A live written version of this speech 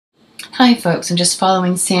Hi folks, I'm just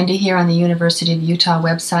following Sandy here on the University of Utah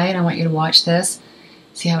website. I want you to watch this.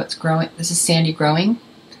 See how it's growing? This is Sandy growing.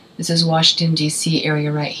 This is Washington, D.C.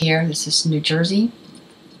 area right here. This is New Jersey.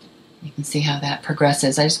 You can see how that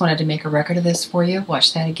progresses. I just wanted to make a record of this for you.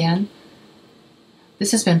 Watch that again.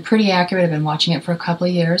 This has been pretty accurate. I've been watching it for a couple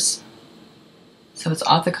of years. So it's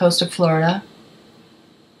off the coast of Florida.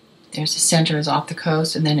 There's the center is off the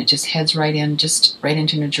coast, and then it just heads right in, just right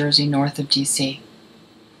into New Jersey, north of D.C.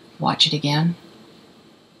 Watch it again.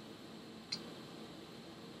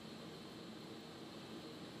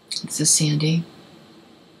 This is Sandy.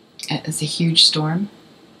 It's a huge storm.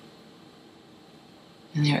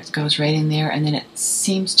 And there it goes right in there, and then it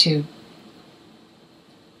seems to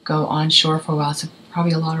go onshore for a while, so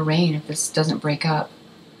probably a lot of rain if this doesn't break up.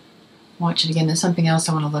 Watch it again. There's something else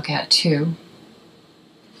I want to look at too.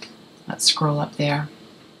 Let's scroll up there.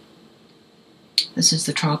 This is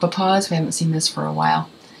the Tropopause. We haven't seen this for a while.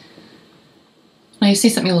 Now you see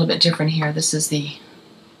something a little bit different here. This is the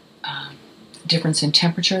difference in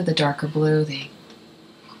temperature. The darker blue, the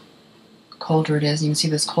colder it is. And you can see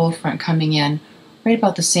this cold front coming in right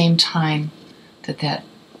about the same time that that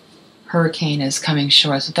hurricane is coming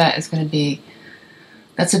shore. So that is going to be,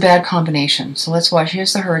 that's a bad combination. So let's watch.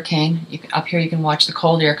 Here's the hurricane. Up here you can watch the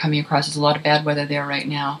cold air coming across. There's a lot of bad weather there right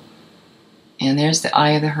now. And there's the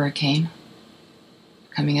eye of the hurricane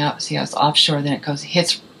coming up. See how it's offshore. Then it goes,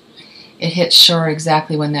 it hits shore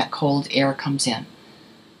exactly when that cold air comes in.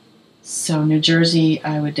 So New Jersey,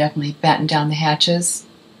 I would definitely batten down the hatches.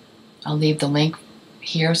 I'll leave the link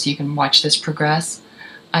here so you can watch this progress.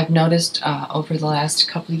 I've noticed over the last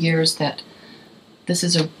couple of years that this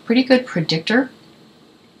is a pretty good predictor.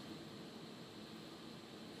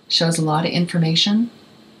 Shows a lot of information.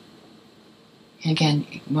 And again,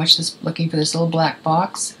 you can watch this, looking for this little black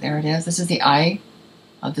box. There it is. This is the eye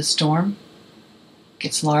of the storm.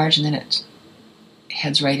 Gets large, and then it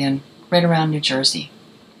heads right in, right around New Jersey.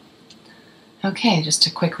 Okay, just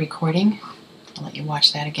a quick recording. I'll let you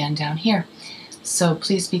watch that again down here. So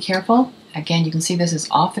please be careful. Again, you can see this is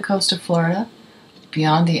off the coast of Florida,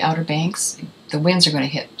 beyond the Outer Banks. The winds are going to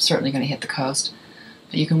hit, certainly going to hit the coast.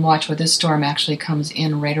 But you can watch where this storm actually comes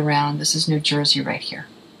in right around. This is New Jersey right here.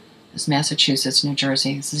 This is Massachusetts, New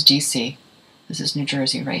Jersey. This is D.C. This is New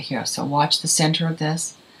Jersey right here. So watch the center of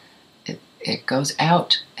this. It goes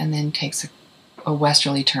out and then takes a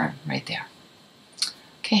westerly turn right there.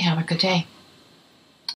 Okay, have a good day.